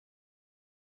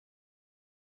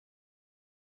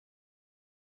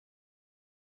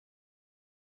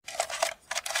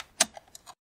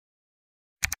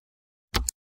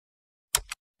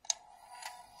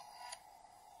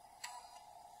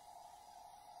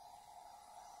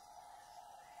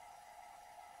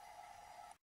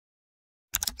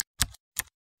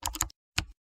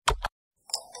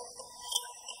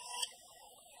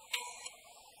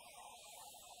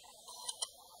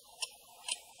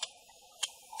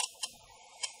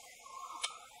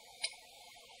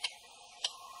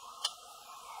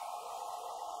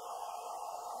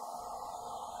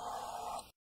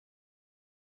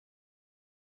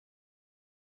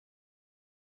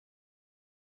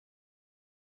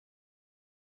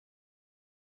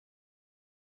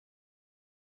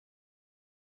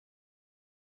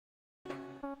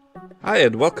Hi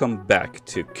and welcome back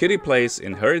to Kitty Plays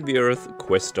Inherit the Earth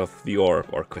Quest of the Orb,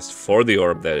 or Quest for the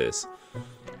Orb that is.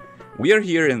 We are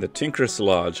here in the Tinker's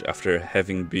Lodge after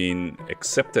having been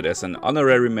accepted as an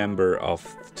honorary member of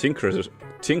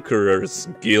Tinkerer's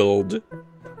Guild.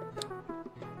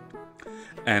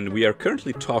 And we are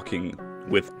currently talking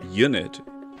with Unit,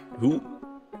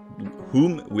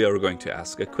 whom we are going to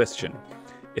ask a question.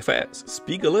 If I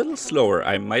speak a little slower,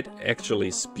 I might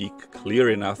actually speak clear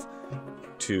enough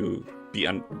to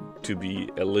be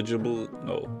eligible.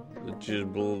 No,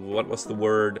 eligible. What was the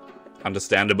word?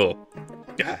 Understandable.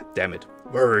 God damn it,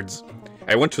 words.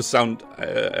 I want to sound.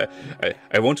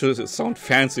 I want to sound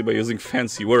fancy by using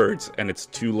fancy words, and it's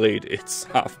too late. It's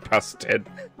 10:30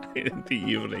 in the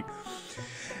evening.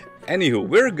 Anywho,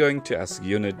 we're going to ask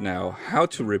Unit now how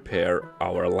to repair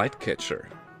our light catcher.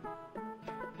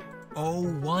 Oh,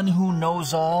 one who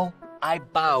knows all, I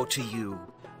bow to you.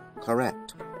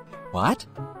 Correct. What?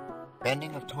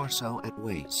 Bending of torso at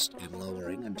waist and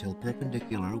lowering until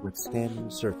perpendicular with standing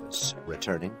surface,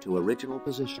 returning to original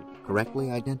position,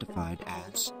 correctly identified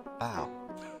as bow.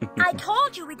 I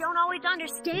told you we don't always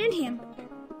understand him.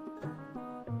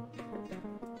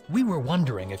 We were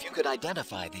wondering if you could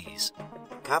identify these.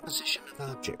 Composition of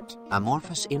object.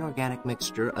 Amorphous inorganic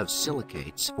mixture of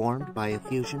silicates formed by a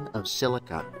fusion of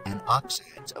silica and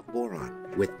oxides of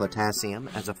boron, with potassium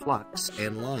as a flux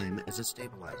and lime as a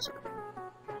stabilizer.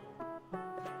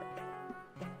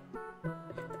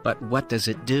 But what does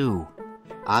it do?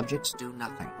 Objects do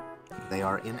nothing. They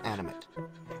are inanimate.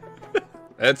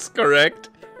 That's correct.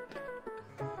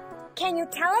 Can you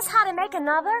tell us how to make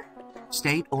another?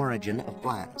 State origin of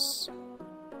glass.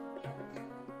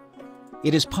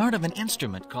 It is part of an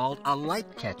instrument called a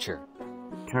light catcher.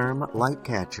 Term light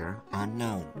catcher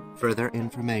unknown. Further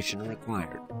information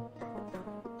required.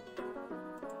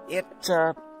 It,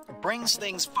 brings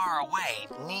things far away,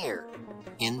 near.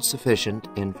 Insufficient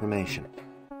information.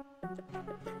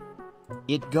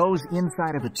 It goes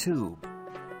inside of a tube.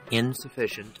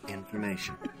 Insufficient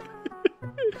information.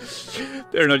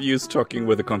 They're not used talking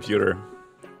with a computer.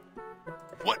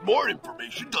 What more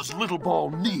information does Little Ball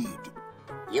need?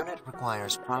 Unit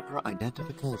requires proper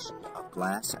identification of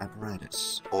glass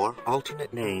apparatus, or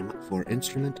alternate name for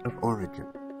instrument of origin.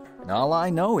 All I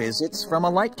know is it's from a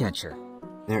light catcher.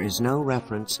 There is no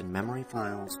reference in memory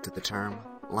files to the term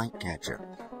light catcher.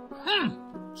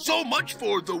 So much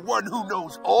for the one who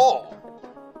knows all.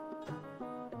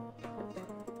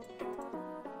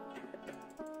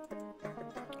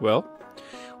 Well,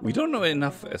 we don't know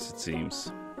enough as it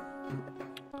seems.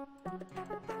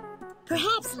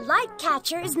 Perhaps light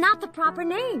catcher is not the proper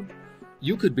name.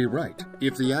 You could be right.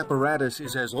 If the apparatus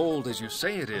is as old as you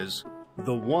say it is,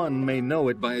 the one may know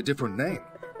it by a different name.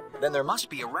 Then there must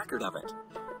be a record of it.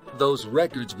 Those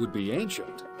records would be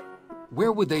ancient.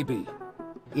 Where would they be?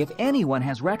 If anyone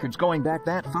has records going back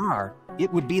that far,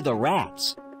 it would be the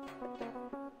rats.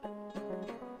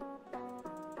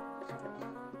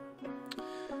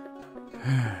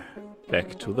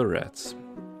 Back to the rats.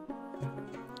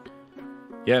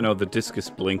 Yeah, no, the disc is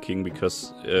blinking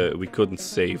because we couldn't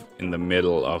save in the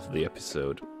middle of the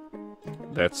episode.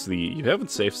 That's the you haven't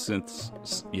saved since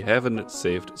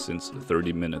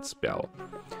 30 minutes bell.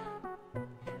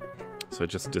 So I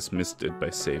just dismissed it by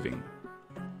saving.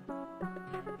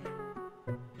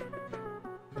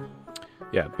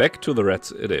 Yeah, back to the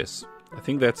rats it is. I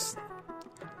think that's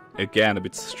again a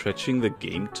bit stretching the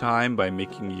game time by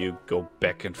making you go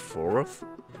back and forth.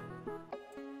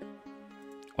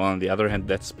 On the other hand,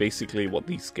 that's basically what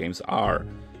these games are.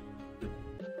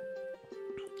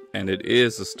 And it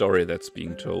is a story that's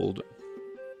being told.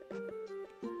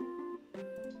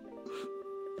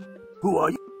 Who are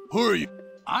you? Who are you?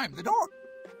 I'm the dog.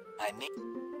 I need...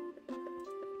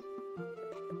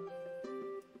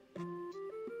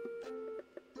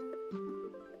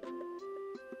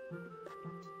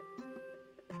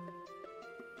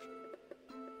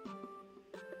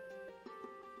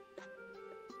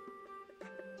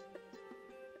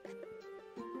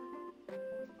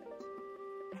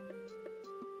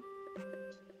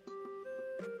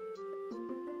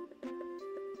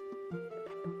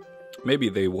 Maybe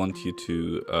they want you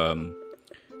to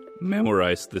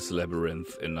memorize this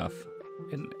labyrinth enough.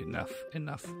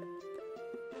 Enough.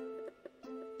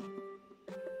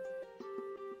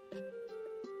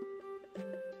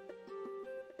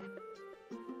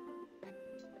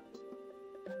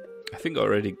 I think I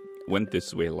already went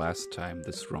this way last time,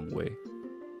 this wrong way.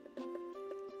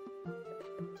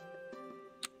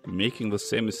 Making the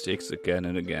same mistakes again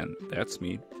and again. That's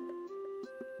me.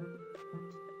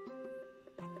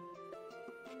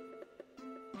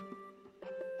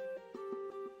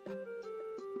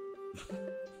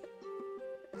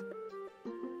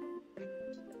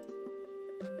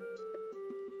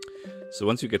 So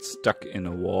once you get stuck in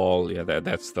a wall, yeah,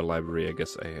 that's the library I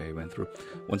guess I went through.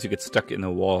 Once you get stuck in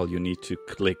a wall, you need to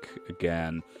click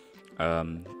again.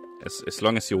 As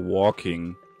long as you're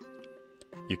walking,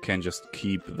 you can just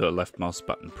keep the left mouse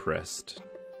button pressed,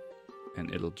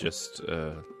 and it'll just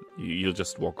you'll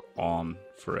just walk on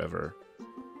forever.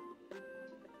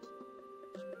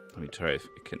 Let me try if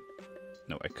I can.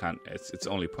 No, I can't. It's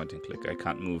only point and click. I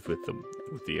can't move with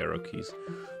the arrow keys.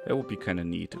 That would be kind of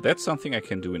neat. That's something I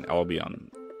can do in Albion,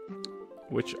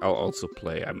 which I'll also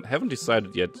play. I haven't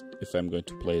decided yet if I'm going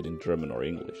to play it in German or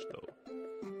English, though.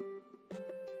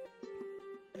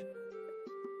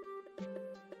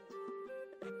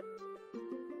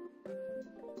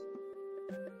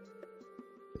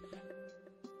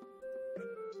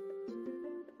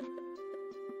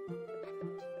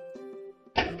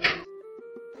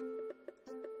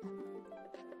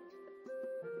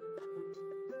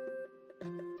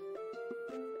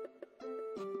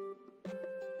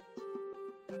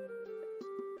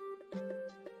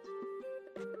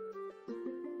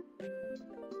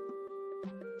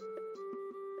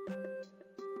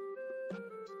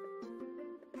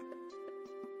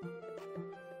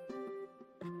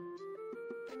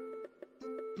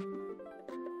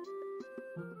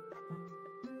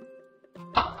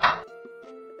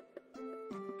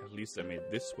 At least I made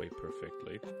this way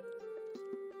perfectly.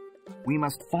 We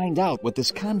must find out what this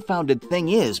confounded thing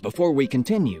is before we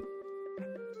continue.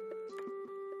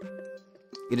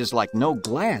 It is like no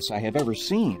glass I have ever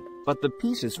seen, but the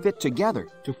pieces fit together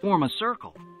to form a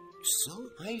circle. So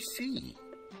I see.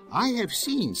 I have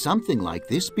seen something like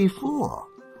this before.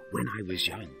 When I was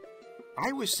young,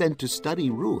 I was sent to study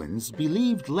ruins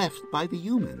believed left by the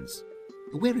humans.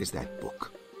 Where is that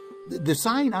book? The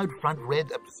sign out front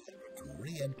read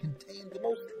observatory and contained the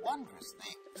most wondrous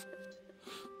things.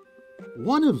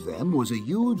 One of them was a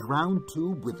huge round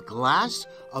tube with glass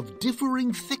of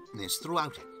differing thickness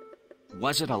throughout it.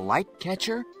 Was it a light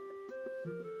catcher?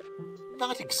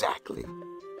 Not exactly.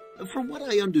 From what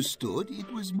I understood,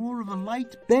 it was more of a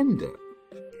light bender.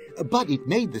 But it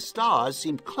made the stars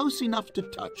seem close enough to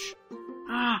touch.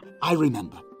 I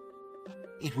remember.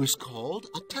 It was called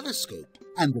a telescope,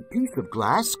 and the piece of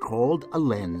glass called a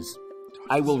lens.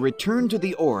 I will return to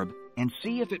the orb and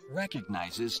see if it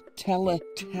recognizes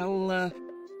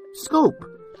Scope,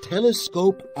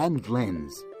 telescope, and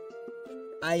lens.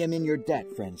 I am in your debt,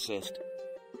 Francis.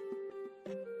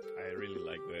 I really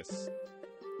like this.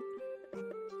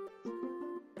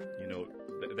 You know,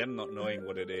 them not knowing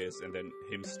what it is, and then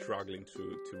him struggling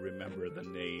to remember the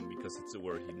name because it's a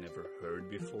word he never heard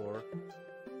before.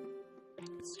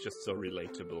 It's just so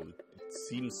relatable. It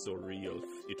seems so real.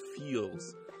 It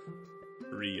feels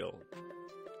real.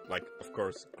 Like, of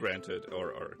course, granted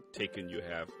or taken, you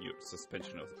have your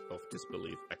suspension of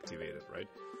disbelief activated, right?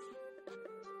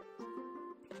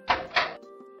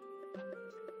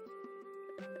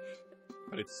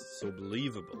 But it's so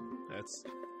believable. That's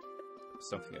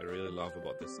something I really love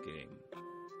about this game.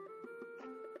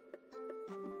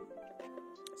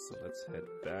 So let's head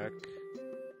back.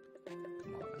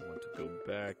 Come on, I want to go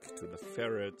back to the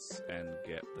ferrets and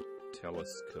get the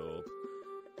telescope.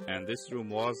 And this room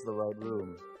was the right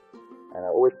room. And I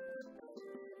always...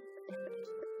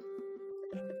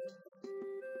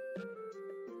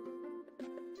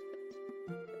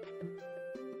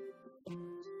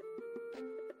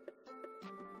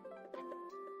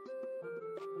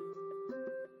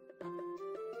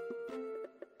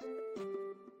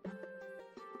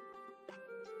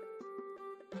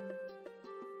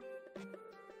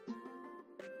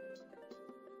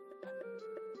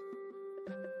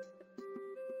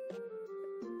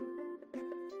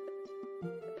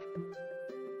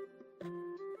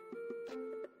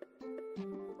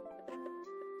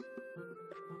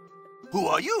 Who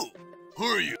are you? Who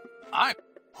are you? I'm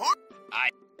Hort.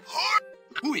 Hort?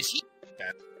 Who is he?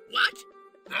 What?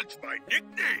 That's my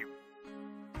nickname.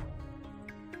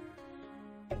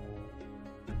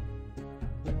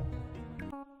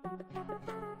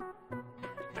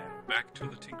 And back to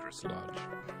the Tinker's Lodge.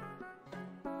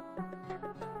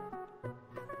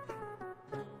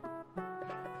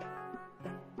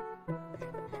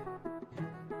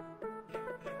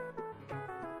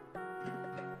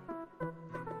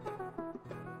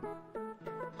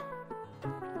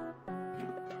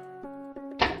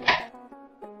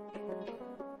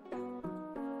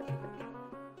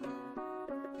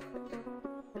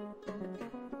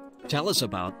 Tell us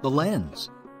about the lens.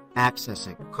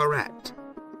 Accessing. Correct.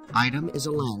 Item is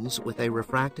a lens with a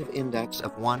refractive index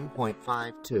of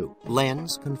 1.52.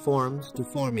 Lens conforms to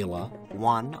formula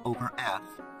 1 over f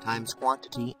times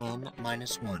quantity n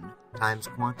minus 1 times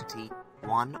quantity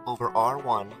 1 over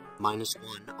R1 minus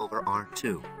 1 over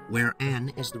R2, where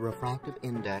n is the refractive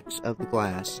index of the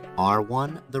glass,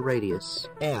 R1 the radius,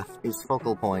 f is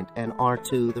focal point, and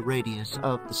R2 the radius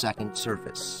of the second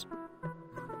surface.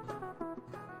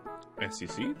 As you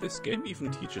see, this game even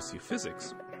teaches you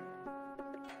physics.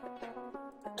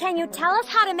 Can you tell us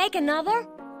how to make another?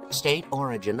 State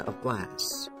origin of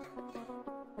glass.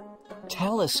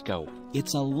 Telescope.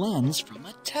 It's a lens from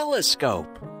a telescope.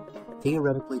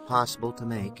 Theoretically possible to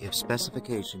make if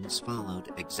specifications followed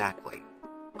exactly.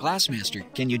 Glassmaster,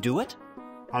 can you do it?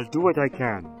 I'll do what I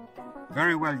can.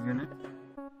 Very well, Unit.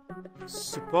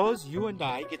 Suppose you and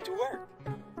I get to work.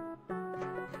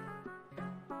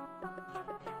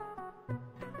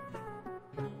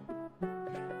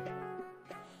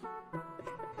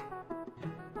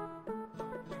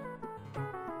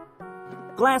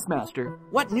 Glassmaster,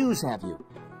 what news have you?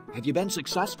 Have you been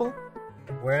successful?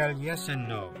 Well, yes and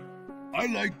no. I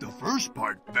like the first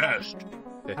part best.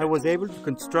 I was able to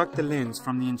construct the lens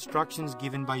from the instructions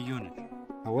given by Unit.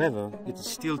 However, it is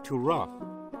still too rough.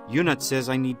 Unit says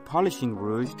I need polishing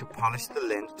rouge to polish the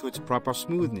lens to its proper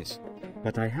smoothness,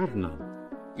 but I have none.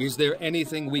 Is there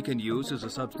anything we can use as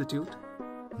a substitute?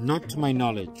 Not to my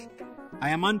knowledge. I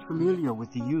am unfamiliar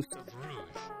with the use of rouge.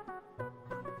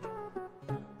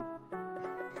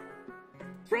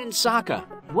 Friend Sokka,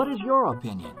 what is your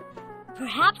opinion?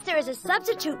 Perhaps there is a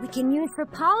substitute we can use for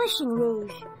polishing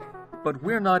rouge. But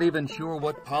we're not even sure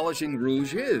what polishing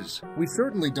rouge is. We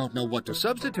certainly don't know what to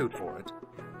substitute for it.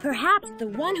 Perhaps the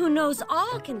one who knows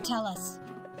all can tell us.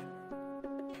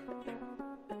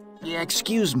 Yeah,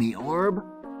 excuse me, Orb.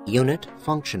 Unit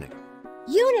functioning.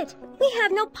 Unit, we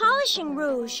have no polishing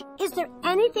rouge. Is there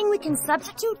anything we can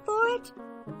substitute for it?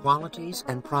 Qualities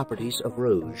and properties of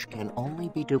rouge can only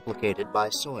be duplicated by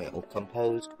soil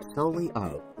composed solely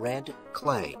of red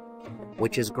clay,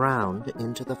 which is ground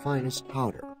into the finest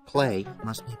powder. Clay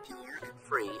must be pure and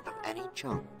free of any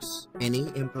chunks. Any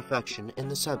imperfection in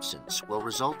the substance will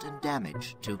result in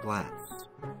damage to glass.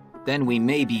 Then we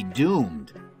may be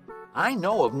doomed. I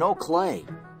know of no clay.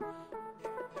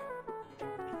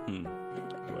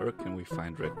 Where can we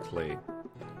find red clay?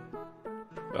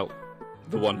 Well,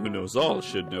 the one who knows all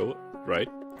should know, right?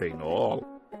 They know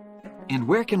all. And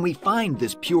where can we find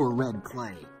this pure red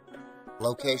clay?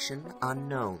 Location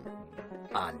unknown.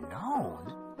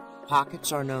 Unknown?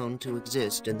 Pockets are known to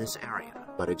exist in this area,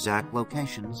 but exact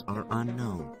locations are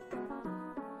unknown.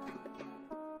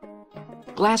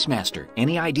 Glassmaster,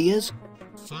 any ideas?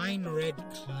 Fine red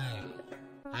clay.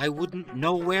 I wouldn't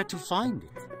know where to find it.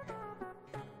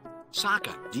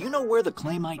 Sokka, do you know where the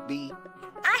clay might be?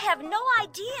 I have no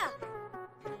idea.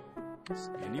 Does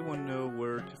anyone know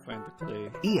where to find the clay?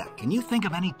 Ia, can you think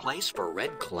of any place for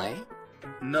red clay?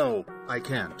 No, I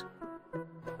can't.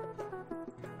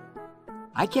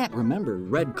 I can't remember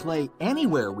red clay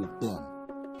anywhere we've been.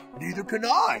 Neither can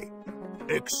I.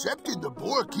 Except in the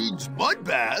Boar King's mud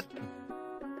bath.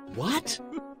 What?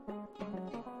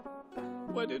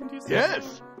 Why didn't you say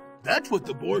Yes, that's what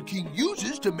the Boar King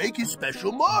uses to make his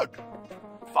special mug.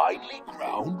 Finely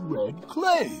ground red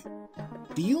clay.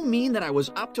 Do you mean that I was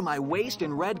up to my waist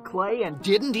in red clay and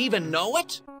didn't even know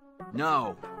it?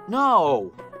 No.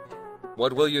 No.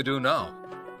 What will you do now?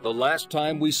 The last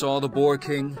time we saw the Boar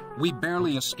King, we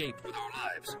barely escaped with our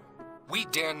lives. We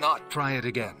dare not try it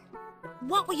again.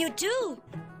 What will you do?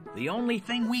 The only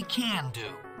thing we can do.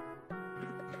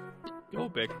 Go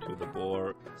back to the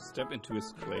boar, step into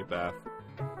his clay bath,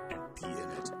 and pee in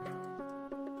it.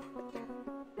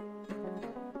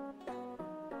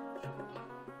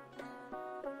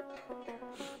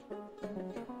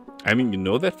 I mean, you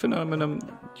know that phenomenon?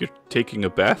 You're taking a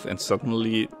bath and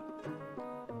suddenly,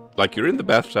 like you're in the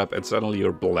bathtub and suddenly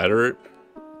your bladder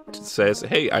says,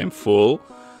 "Hey, I'm full,"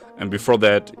 and before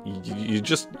that you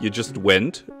just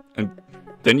went, and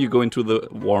then you go into the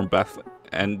warm bath,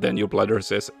 and then your bladder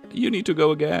says, "You need to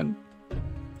go again."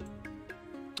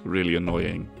 Really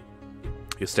annoying.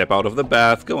 You step out of the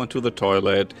bath, go into the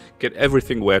toilet, get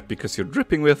everything wet because you're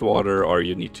dripping with water, or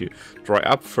you need to dry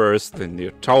up first, then your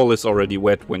towel is already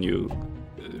wet when you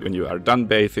are done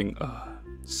bathing. Ugh,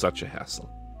 such a hassle.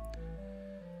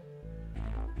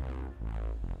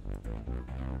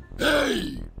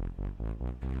 Hey!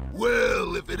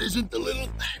 Well, if it isn't the little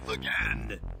thief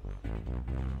again.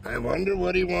 I wonder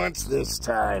what he wants this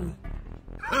time.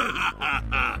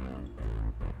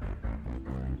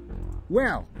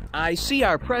 Well, I see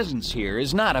our presence here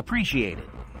is not appreciated.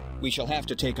 We shall have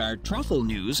to take our truffle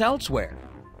news elsewhere.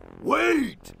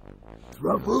 Wait!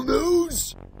 Truffle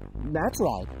news? That's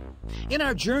right. In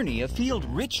our journey, a field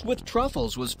rich with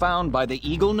truffles was found by the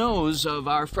eagle nose of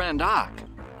our friend Ak.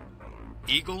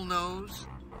 Eagle nose?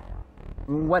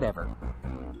 whatever.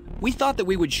 We thought that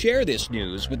we would share this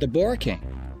news with the Boar King.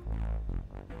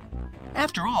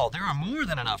 After all, there are more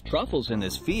than enough truffles in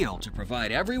this field to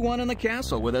provide everyone in the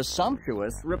castle with a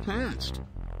sumptuous repast.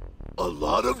 A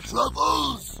lot of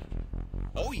truffles!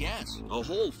 Oh yes, a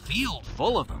whole field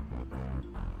full of them.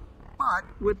 But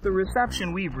with the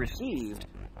reception we've received,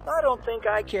 I don't think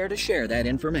I care to share that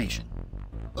information.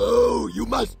 Oh, you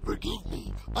must forgive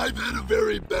me. I've had a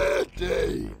very bad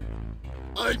day.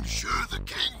 I'm sure the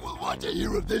king will want to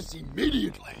hear of this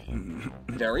immediately.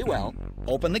 Very well.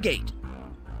 Open the gate.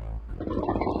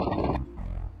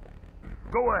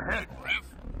 Go ahead, Ref.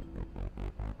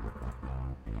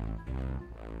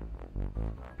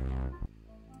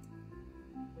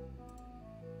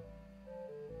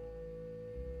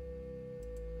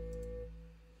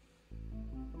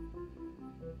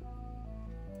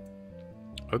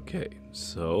 Okay,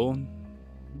 so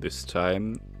this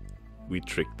time we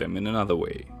trick them in another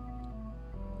way.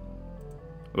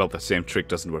 Well, the same trick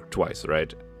doesn't work twice,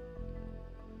 right?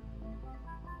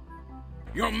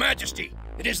 Your Majesty,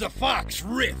 it is the fox,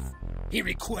 Riff. He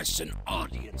requests an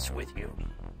audience with you.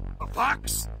 A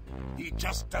fox? He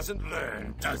just doesn't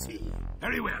learn, does he?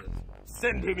 Very well.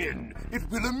 Send him in. It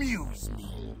will amuse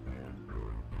me.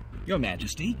 Your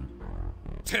Majesty?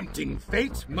 Tempting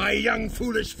fate, my young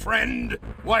foolish friend.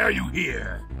 Why are you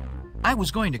here? I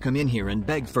was going to come in here and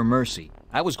beg for mercy.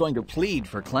 I was going to plead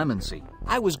for clemency.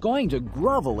 I was going to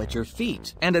grovel at your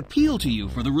feet and appeal to you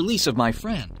for the release of my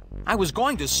friend. I was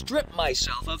going to strip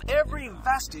myself of every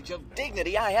vestige of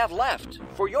dignity I have left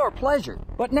for your pleasure.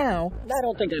 But now, I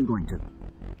don't think I'm going to.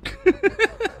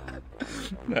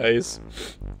 Nice.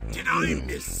 Did I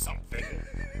miss something?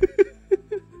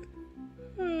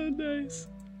 Oh, nice.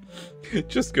 It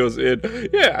just goes in.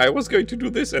 Yeah, I was going to do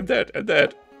this and that,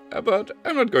 but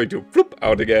I'm not going to flip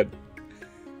out again.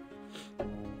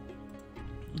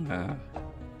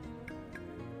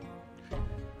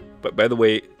 But by the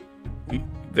way,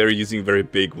 they're using very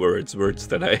big words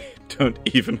that I don't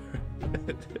even...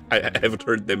 I haven't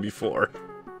heard them before.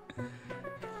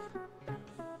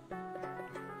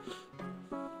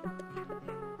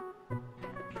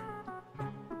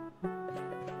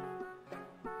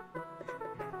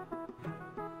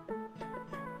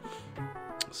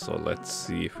 So let's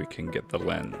see if we can get the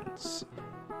lens.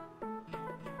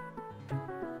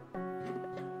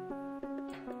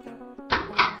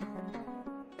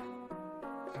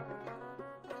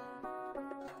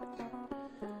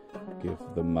 Give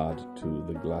the mud to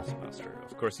the glassmaster.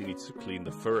 Of course he needs to clean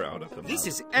the fur out of the mud. This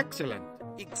is excellent.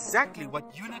 Exactly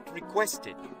what Unit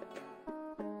requested.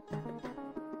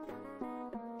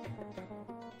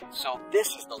 So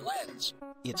this is the lens.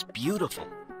 It's beautiful.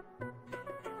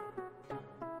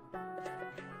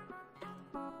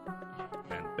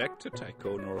 And back to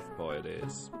Tycho Northpaw it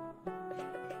is.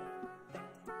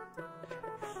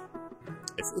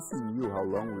 If you knew how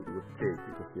long it would take,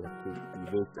 because you have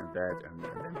to do this and that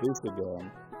and this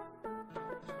again.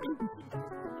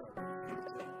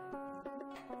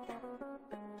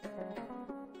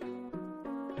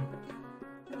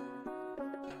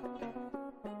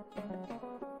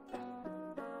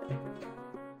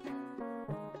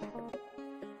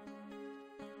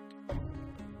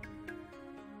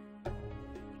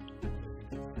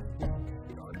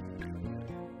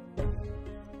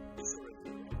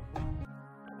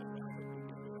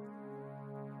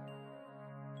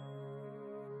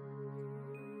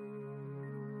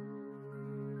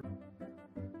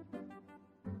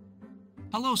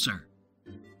 Hello, sir.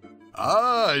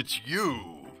 Ah, it's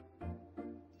you.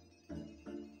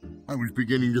 I was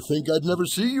beginning to think I'd never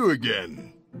see you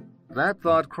again. That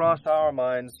thought crossed our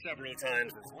minds several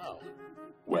times as well.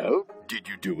 Well, did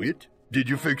you do it? Did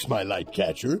you fix my light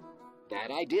catcher?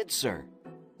 That I did, sir.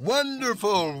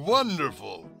 Wonderful,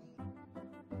 wonderful.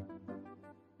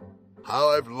 How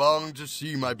I've longed to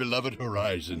see my beloved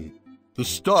horizon. The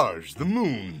stars, the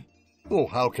moon. Oh,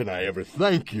 how can I ever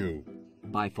thank you?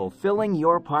 By fulfilling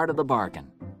your part of the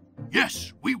bargain.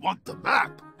 Yes, we want the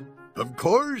map. Of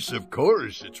course,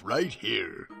 it's right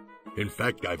here. In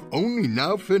fact, I've only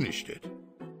now finished it.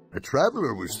 A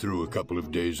traveler was through a couple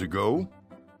of days ago.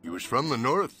 He was from the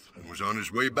north and was on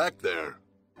his way back there.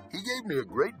 He gave me a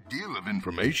great deal of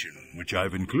information, which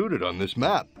I've included on this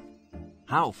map.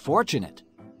 How fortunate.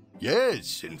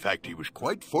 Yes, in fact, he was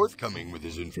quite forthcoming with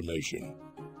his information.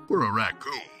 For a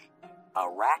raccoon. A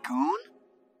raccoon?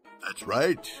 That's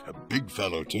right, a big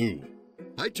fellow, too.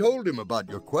 I told him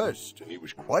about your quest, and he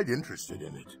was quite interested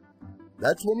in it.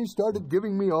 That's when he started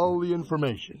giving me all the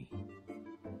information.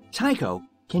 Tycho,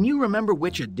 can you remember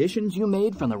which additions you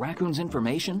made from the raccoon's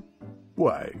information?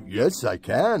 Why, yes, I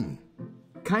can.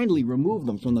 Kindly remove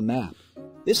them from the map.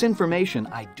 This information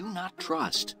I do not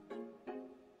trust.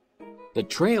 The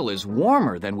trail is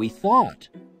warmer than we thought.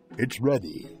 It's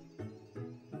ready.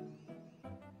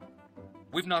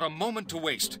 We've not a moment to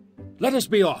waste. Let us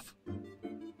be off.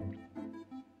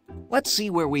 Let's see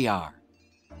where we are.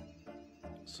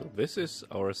 So this is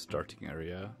our starting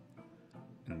area,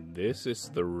 and this is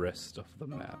the rest of the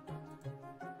map.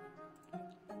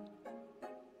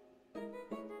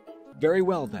 Very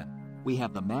well then. We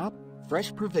have the map,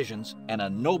 fresh provisions, and a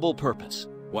noble purpose.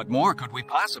 What more could we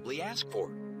possibly ask for?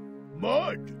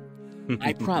 Mud!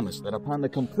 I promise that upon the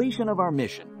completion of our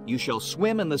mission, you shall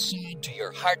swim in the sand to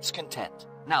your heart's content.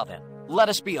 Now then, let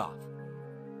us be off.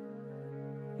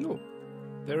 Oh,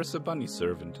 there's a bunny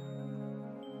servant.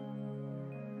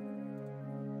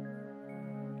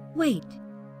 Wait,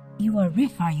 you are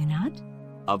Riff, are you not?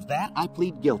 Of that I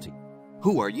plead guilty.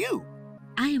 Who are you?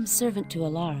 I am servant to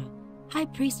Alara, High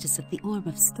Priestess of the Orb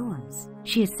of Storms.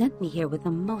 She has sent me here with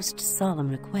a most solemn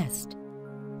request.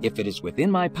 If it is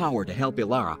within my power to help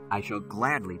Ilara, I shall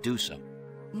gladly do so.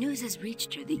 News has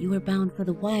reached her that you are bound for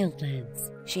the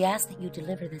Wildlands. She asked that you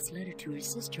deliver this letter to her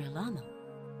sister, Alama.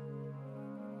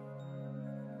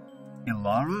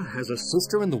 Ilara has a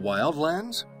sister in the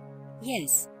Wildlands?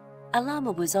 Yes.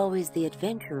 Alama was always the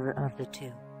adventurer of the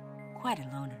two. Quite a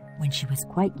loner. When she was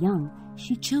quite young,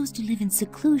 she chose to live in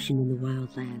seclusion in the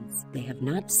Wildlands. They have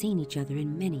not seen each other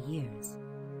in many years.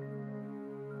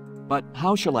 But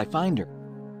how shall I find her?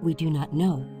 We do not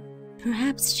know.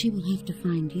 Perhaps she will have to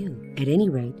find you. At any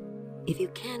rate, if you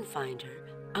can find her,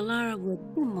 Alara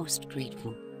would be most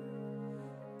grateful.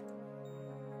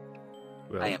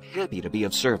 Well, I am happy to be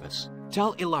of service.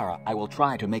 Tell Ilara I will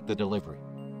try to make the delivery.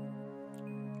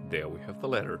 there we have the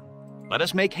letter. Let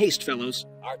us make haste, fellows.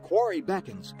 Our quarry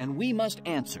beckons, and we must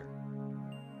answer.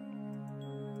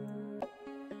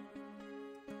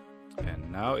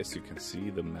 And now, as you can see,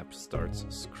 the map starts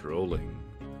scrolling.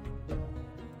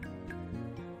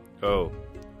 Oh,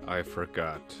 I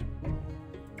forgot.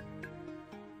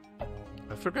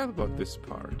 I forgot about this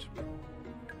part.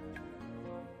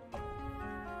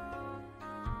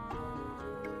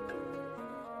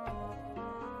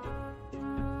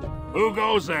 Who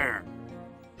goes there?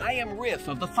 I am Riff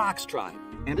of the Fox Tribe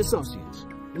and Associates.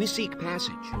 We seek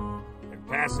passage. And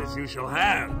passage you shall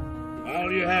have.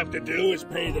 All you have to do is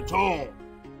pay the toll.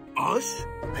 Us?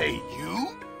 Pay you?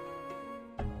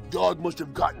 Dog must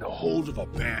have gotten a hold of a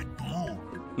bad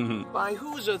bone. By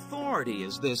whose authority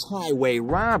is this highway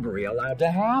robbery allowed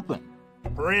to happen?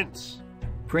 Prince.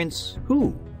 Prince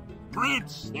who?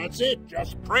 Prince, that's it,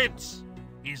 just Prince.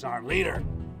 He's our leader.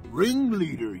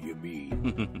 Ringleader, you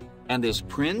mean? And this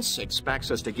prince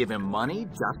expects us to give him money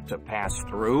just to pass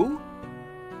through?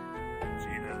 It's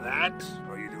either that,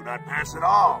 or you do not pass at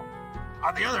all.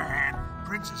 On the other hand,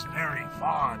 Prince is very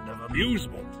fond of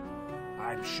amusement.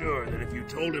 I'm sure that if you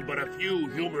told him but a few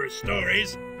humorous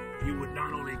stories, he would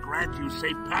not only grant you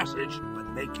safe passage, but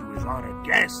make you his honored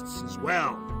guests as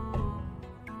well.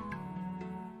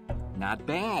 Not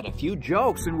bad. A few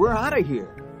jokes and we're out of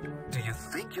here. Do you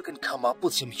think you can come up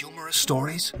with some humorous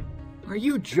stories? Are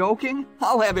you joking?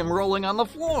 I'll have him rolling on the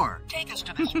floor. Take us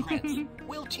to this prince.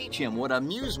 We'll teach him what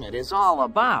amusement is all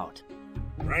about.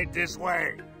 Right this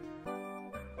way.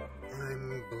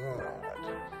 I'm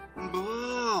bored.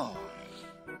 Bored.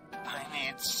 I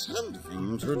need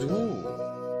something to do.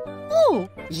 Oh,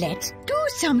 let's do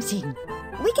something.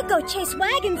 We could go chase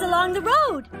wagons along the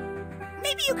road.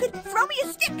 Maybe you could throw me a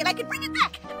stick and I could bring it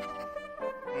back.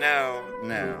 No,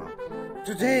 no.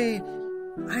 Today,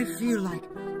 I feel like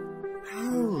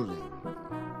howling.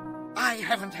 I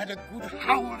haven't had a good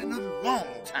howl in a long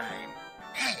time.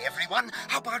 Hey, everyone,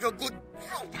 how about a good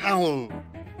throat howl?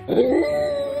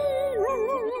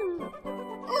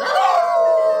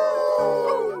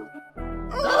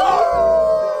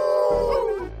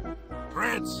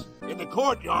 Prince, in the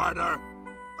courtyard are...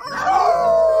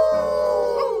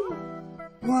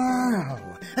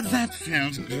 Wow, that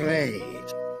felt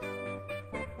great.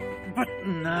 But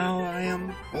now I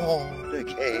am bored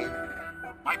again.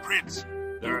 My prince,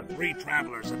 there are 3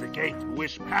 travelers at the gate who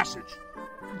wish passage.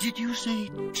 Did you say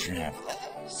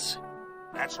travelers?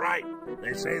 That's right.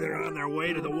 They say they're on their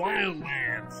way to the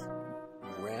Wildlands.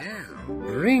 Well,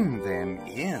 bring them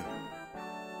in.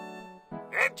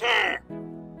 Enter!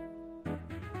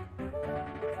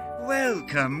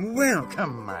 Welcome,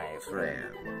 welcome, my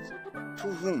friends. To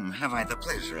whom have I the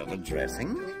pleasure of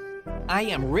addressing? I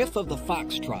am Riff of the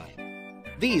Fox Tribe.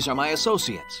 These are my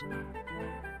associates.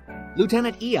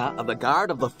 Lieutenant Ia of the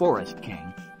Guard of the Forest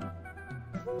King,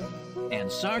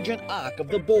 and Sergeant Ak of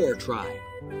the Boar Tribe.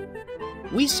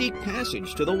 We seek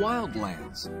passage to the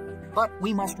Wildlands, but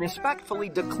we must respectfully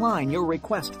decline your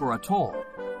request for a toll.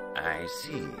 I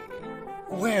see.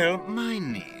 Well, my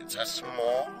needs are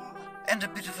small, and a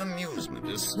bit of amusement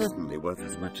is certainly worth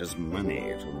as much as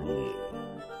money to me.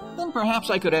 Then perhaps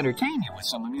I could entertain you with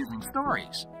some amusing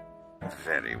stories.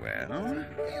 Very well.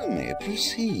 You may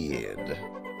proceed.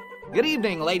 Good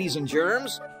evening, ladies and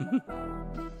germs.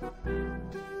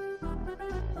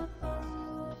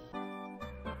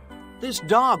 This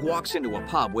dog walks into a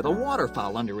pub with a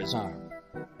waterfowl under his arm.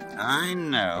 I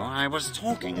know. I was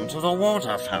talking to the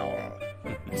waterfowl.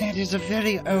 That is a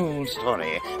very old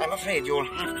story. I'm afraid you'll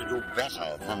have to do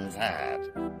better than that.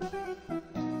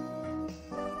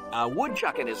 A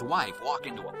woodchuck and his wife walk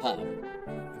into a pub.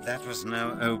 That was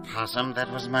no opossum.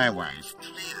 That was my wife.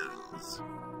 Please.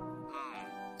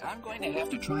 I'm going to have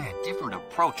to try a different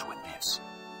approach with this.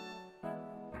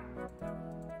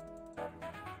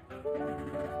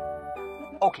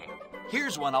 Okay,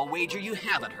 here's one I'll wager you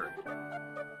haven't heard.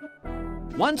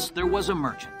 Once there was a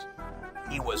merchant.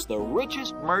 He was the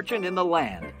richest merchant in the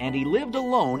land, and he lived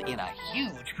alone in a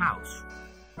huge house.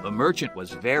 The merchant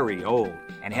was very old,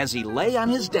 and as he lay on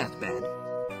his deathbed,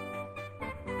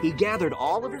 he gathered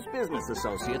all of his business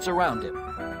associates around him.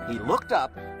 He looked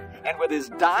up, and with his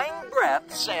dying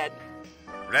breath said,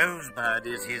 Rosebud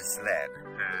is his sled.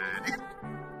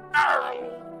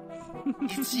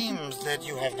 It seems that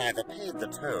you have neither paid the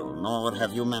toll, nor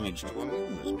have you managed to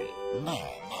amuse me.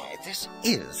 My, this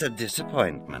is a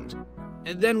disappointment.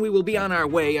 Then we will be on our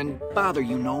way and bother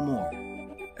you no more.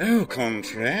 Au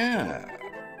contraire.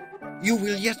 You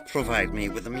will yet provide me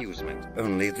with amusement,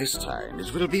 only this time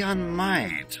it will be on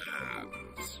my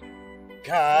terms.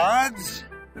 Cards?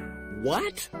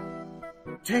 What?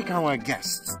 Take our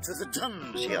guests to the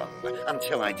dungeon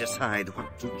until I decide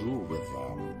what to do with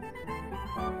them.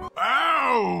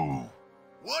 Ow!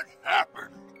 What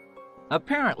happened?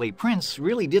 Apparently, Prince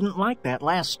really didn't like that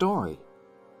last story.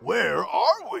 Where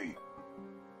are we?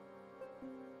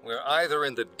 We're either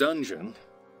in the dungeon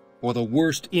or the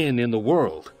worst inn in the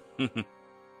world.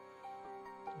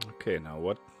 Okay, now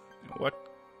what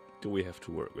do we have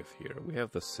to work with here? We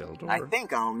have the cell door. I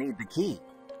think I'll need the key.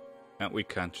 And we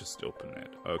can't just open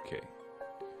it. Okay.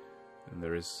 And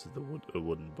there is a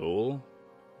wooden bowl.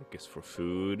 I guess for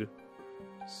food.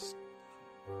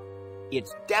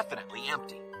 It's definitely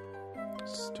empty.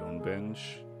 Stone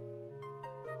bench.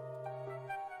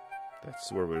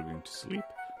 That's where we're going to sleep.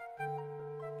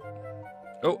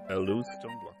 Oh, a loose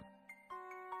stone block.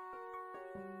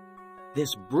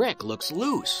 This brick looks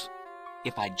loose.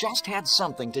 If I just had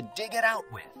something to dig it out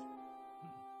with.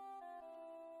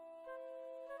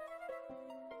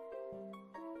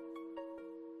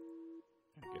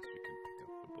 I guess we can pick up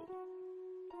the bowl.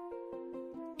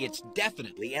 It's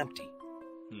definitely empty.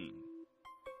 I'm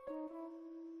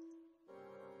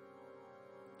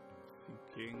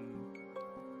thinking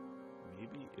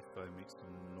maybe if I make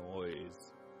some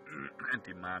noise and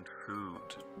demand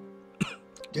food.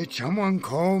 Did someone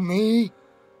call me?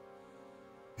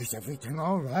 Is everything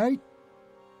all right?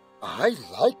 I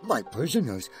like my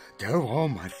prisoners. They're all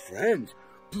my friends.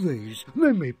 Please,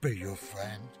 let me be your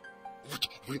friend.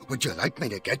 Would you like me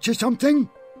to get you something?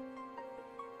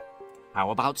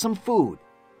 How about some food?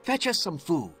 Fetch us some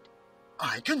food.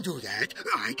 I can do that.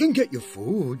 I can get you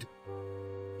food.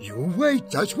 You wait,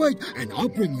 just wait, and I'll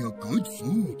bring you good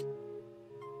food.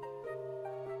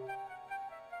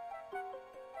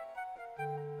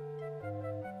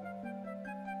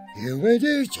 Here it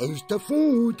is. Here's the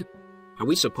food. Are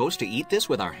we supposed to eat this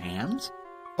with our hands?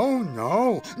 Oh,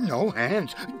 no. No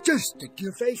hands. Just stick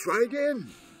your face right in.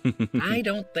 I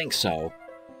don't think so.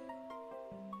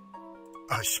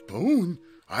 A spoon?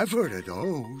 I've heard of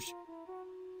those.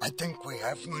 I think we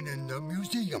have one in the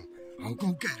museum. I'll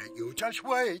go get it. You just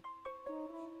wait.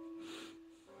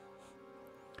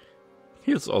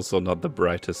 He's also not the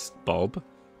brightest bulb.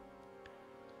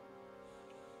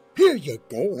 Here you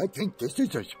go. I think this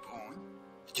is a spoon.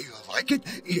 Do you like it?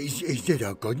 Is it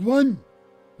a good one?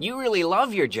 You really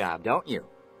love your job, don't you?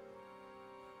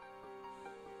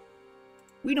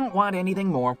 We don't want anything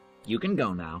more. You can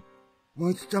go now.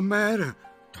 What's the matter?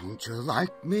 Don't you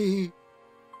like me?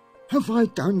 Have I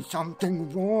done something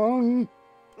wrong?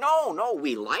 No,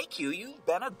 we like you. You've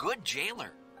been a good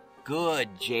jailer. Good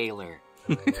jailer.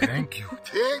 Thank you.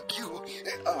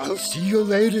 I'll see you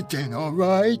later then, all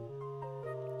right?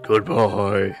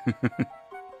 Goodbye.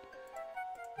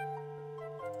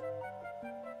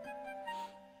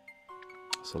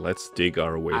 So let's dig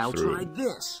our way through. I'll try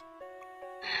this.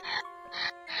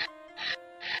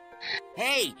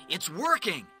 Hey, it's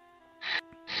working!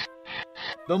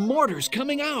 The mortar's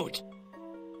coming out!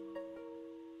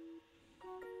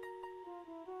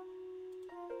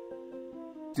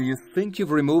 Do you think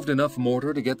you've removed enough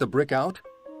mortar to get the brick out?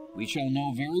 We shall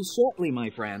know very shortly, my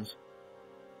friends.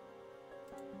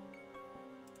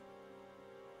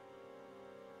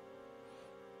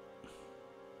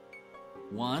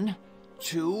 One,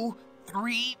 two,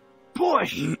 three,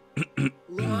 push!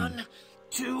 1,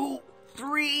 2,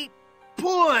 3,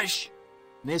 push!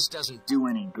 This doesn't do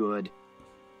any good.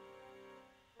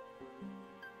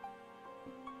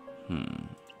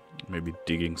 Maybe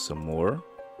digging some more?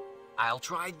 I'll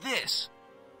try this.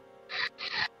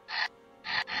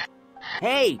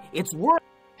 Hey, it's working!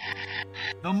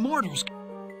 The mortar's...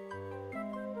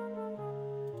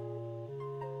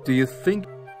 Do you think...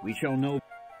 We shall know...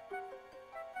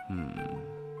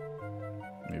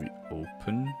 Maybe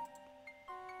open?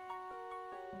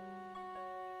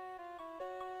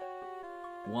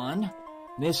 One.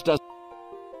 This does...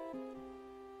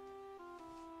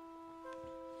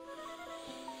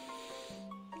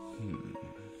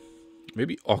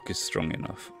 Maybe Ock is strong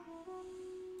enough.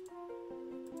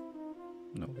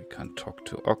 No, we can't talk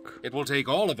to Ock. It will take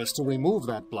all of us to remove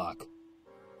that block.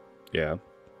 Yeah.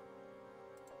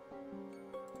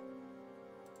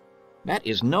 That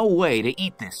is no way to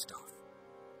eat this stuff.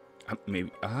 Maybe...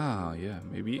 yeah,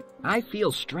 maybe... I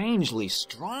feel strangely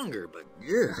stronger, but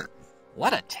ugh,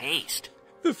 what a taste.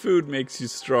 The food makes you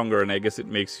stronger, and I guess it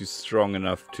makes you strong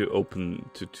enough to open...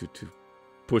 to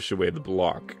push away the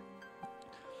block.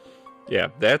 Yeah,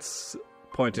 that's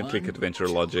point-and-click adventure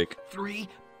logic. 3,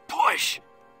 push!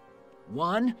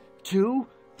 1, 2,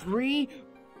 3,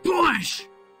 push!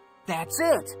 That's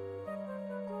it!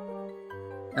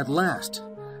 At last.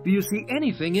 Do you see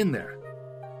anything in there?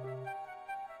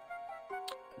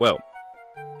 Well,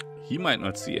 he might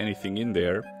not see anything in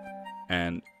there,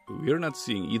 and we're not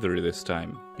seeing either this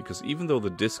time, because even though the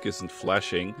disc isn't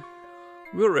flashing,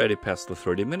 we're already past the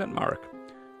 30-minute mark,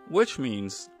 which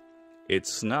means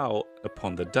it's now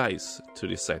upon the dice to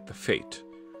decide the fate.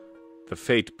 The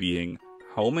fate being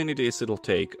how many days it'll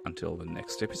take until the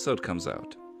next episode comes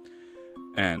out.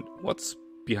 And what's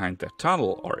behind that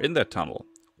tunnel, or in that tunnel,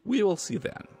 we will see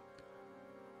then.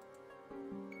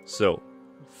 So,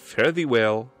 fare thee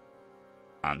well.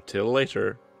 Until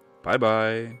later. Bye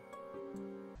bye.